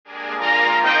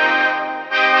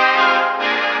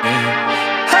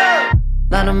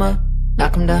'em up,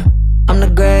 knock 'em down. I'm the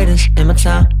greatest in my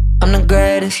town. I'm the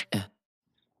greatest. Yeah.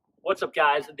 What's up,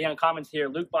 guys? The Uncommons here.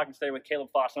 Luke Blockenstein with Caleb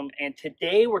Fossum, and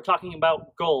today we're talking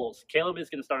about goals. Caleb is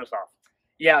going to start us off.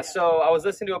 Yeah, so I was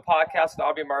listening to a podcast with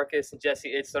Aubrey Marcus and Jesse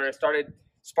Itzler, and it started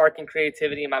sparking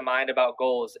creativity in my mind about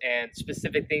goals and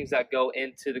specific things that go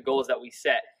into the goals that we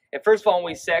set. And first of all, when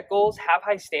we set goals, have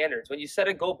high standards. When you set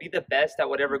a goal, be the best at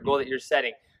whatever goal that you're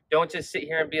setting. Don't just sit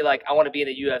here and be like, I want to be in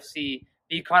the UFC.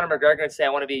 Be Conor McGregor and say, I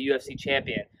want to be a UFC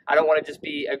champion. I don't want to just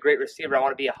be a great receiver. I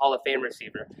want to be a Hall of Fame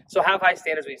receiver. So have high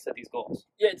standards when you set these goals.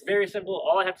 Yeah, it's very simple.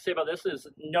 All I have to say about this is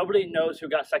nobody knows who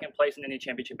got second place in any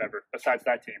championship ever besides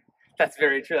that team. That's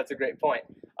very true. That's a great point.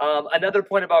 Another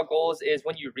point about goals is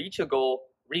when you reach a goal,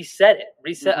 reset it.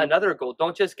 Reset another goal.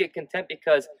 Don't just get content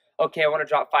because, okay, I want to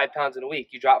drop 5 pounds in a week.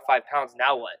 You drop 5 pounds,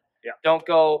 now what? Yeah. Don't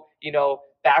go,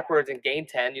 backwards and gain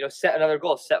 10. Set another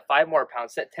goal. Set 5 more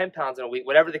pounds. Set 10 pounds in a week.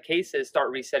 Whatever the case is, start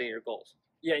resetting your goals.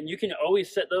 Yeah, and you can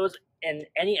always set those in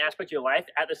any aspect of your life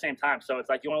at the same time. So it's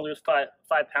like you want to lose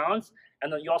five pounds,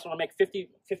 and then you also want to make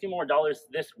 $50 more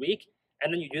this week,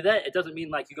 and then you do that. It doesn't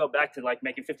mean like you go back to like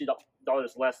making $50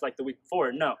 less like the week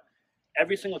before. No,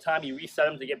 every single time you reset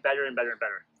them to get better and better and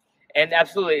better. And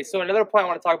absolutely. So another point I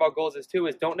want to talk about goals is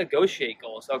don't negotiate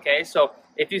goals, okay? So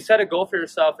if you set a goal for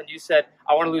yourself and you said,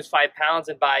 I want to lose 5 pounds,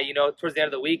 and by, towards the end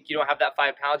of the week, you don't have that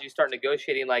 5 pounds, you start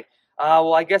negotiating like,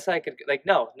 well, I guess I could,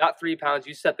 no, not 3 pounds.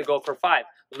 You set the goal for 5,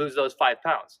 lose those 5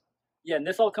 pounds. Yeah, and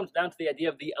this all comes down to the idea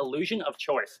of the illusion of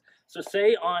choice. So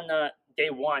say on day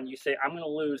 1, you say, I'm going to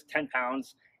lose 10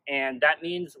 pounds, and that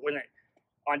means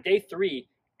on day 3,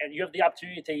 and you have the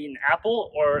opportunity to eat an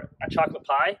apple or a chocolate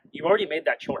pie, you already made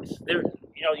that choice.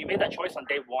 You made that choice on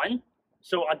day 1.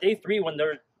 So on day 3, when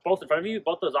they're both in front of you,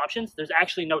 both those options, there's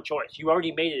actually no choice. You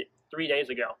already made it 3 days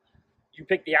ago. You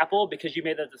picked the apple because you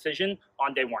made that decision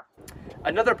on day 1.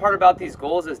 Another part about these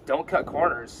goals is don't cut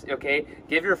corners, okay?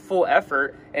 Give your full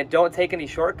effort and don't take any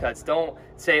shortcuts. Don't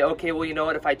say, okay, well, you know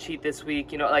what, if I cheat this week,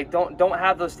 don't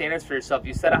have those standards for yourself.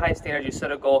 You set a high standard, you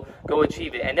set a goal, go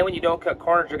achieve it. And then when you don't cut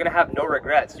corners, you're going to have no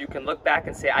regrets. You can look back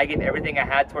and say, I gave everything I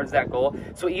had towards that goal.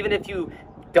 So even if you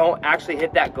don't actually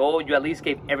hit that goal, you at least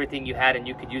gave everything you had, and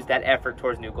you could use that effort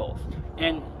towards new goals.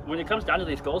 And when it comes down to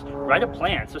these goals, write a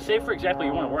plan. So say, for example,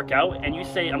 you want to work out, and you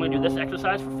say, I'm going to do this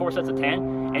exercise for 4 sets of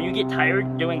 10, and you get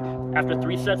tired doing after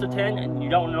 3 sets of 10, and you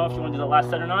don't know if you want to do the last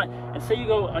set or not. And say you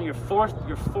go on your fourth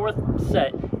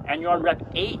set, and you're on rep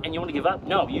 8, and you want to give up.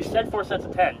 No, you said 4 sets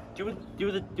of 10. Do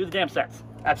the damn sets.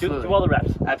 Absolutely. Do all the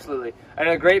reps. Absolutely. And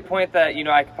a great point that,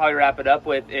 I could probably wrap it up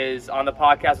with is on the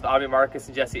podcast with Aubrey Marcus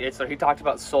and Jesse Itzler, he talked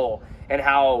about soul and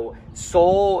how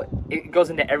soul, it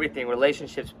goes into everything,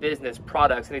 relationships, business,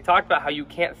 products. And he talked about how you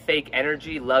can't fake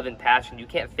energy, love, and passion. You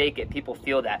can't fake it. People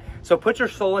feel that. So put your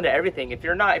soul into everything. If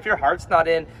your heart's not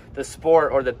in the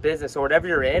sport or the business or whatever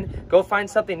you're in, go find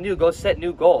something new. Go set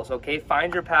new goals, okay?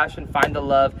 Find your passion, find the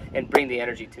love, and bring the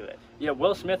energy to it. Yeah,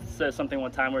 Will Smith says something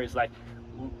one time where he's like,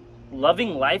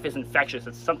 loving life is infectious.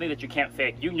 It's something that you can't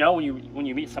fake. When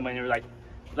you meet someone, you're like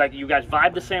you guys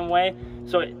vibe the same way.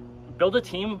 So build a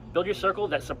team, build your circle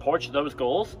that supports those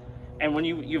goals. And when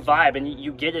you vibe and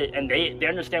you get it, and they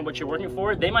understand what you're working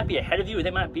for, they might be ahead of you,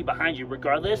 they might be behind you.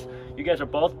 Regardless, you guys are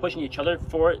both pushing each other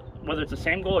for it, whether it's the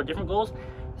same goal or different goals.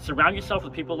 Surround yourself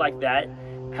with people like that.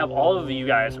 Have all of you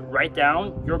guys write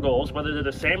down your goals, whether they're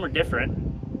the same or different,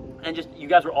 and just you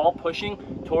guys are all pushing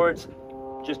towards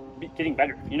just getting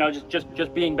better,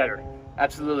 just being better.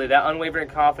 Absolutely. That unwavering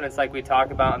confidence like we talk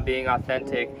about and being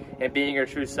authentic and being your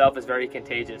true self is very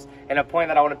contagious. And a point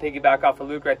that I want to piggyback off of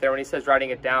Luke right there when he says writing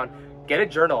it down, get a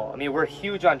journal. I mean, we're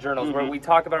huge on journals. Where we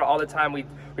talk about it all the time.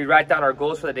 We write down our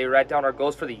goals for the day, we write down our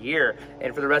goals for the year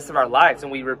and for the rest of our lives.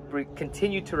 And we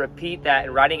continue to repeat that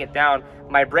and writing it down.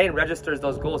 My brain registers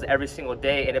those goals every single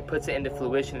day, and it puts it into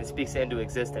fruition and speaks it into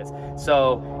existence.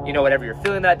 So, whatever you're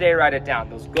feeling that day, write it down.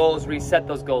 Those goals, reset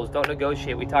those goals. Don't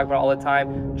negotiate. We talk about it all the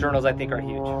time. Journals, I think, are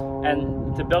huge.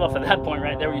 And to build off of that point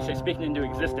right there, where you say speaking into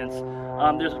existence,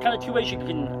 there's kind of 2 ways you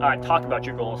can talk about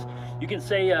your goals. You can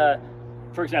say,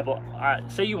 for example,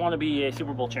 say you want to be a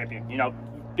Super Bowl champion,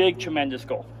 big, tremendous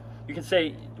goal. You can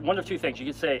say one of 2 things. You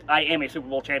can say, I am a Super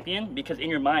Bowl champion, because in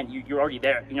your mind, you're already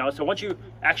there, So once you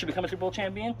actually become a Super Bowl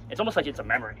champion, it's almost like it's a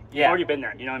memory. You've already been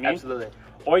there, you know what I mean? Absolutely.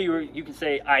 Or you can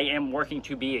say, I am working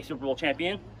to be a Super Bowl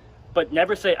champion, but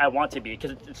never say I want to be,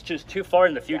 because it's just too far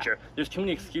in the future. Yeah. There's too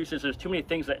many excuses. There's too many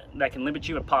things that can limit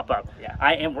you and pop up. Yeah.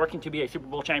 I am working to be a Super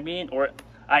Bowl champion, or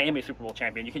I am a Super Bowl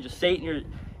champion. You can just say it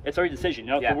it's already a decision.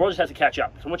 The world just has to catch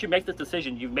up. So once you make this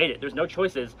decision, you've made it. There's no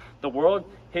choices. The world,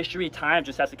 history, time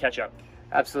just has to catch up.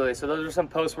 Absolutely. So those are some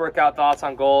post-workout thoughts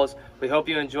on goals. We hope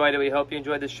you enjoyed it. We hope you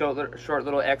enjoyed this short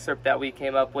little excerpt that we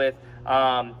came up with.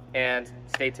 And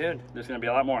stay tuned. There's going to be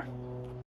a lot more.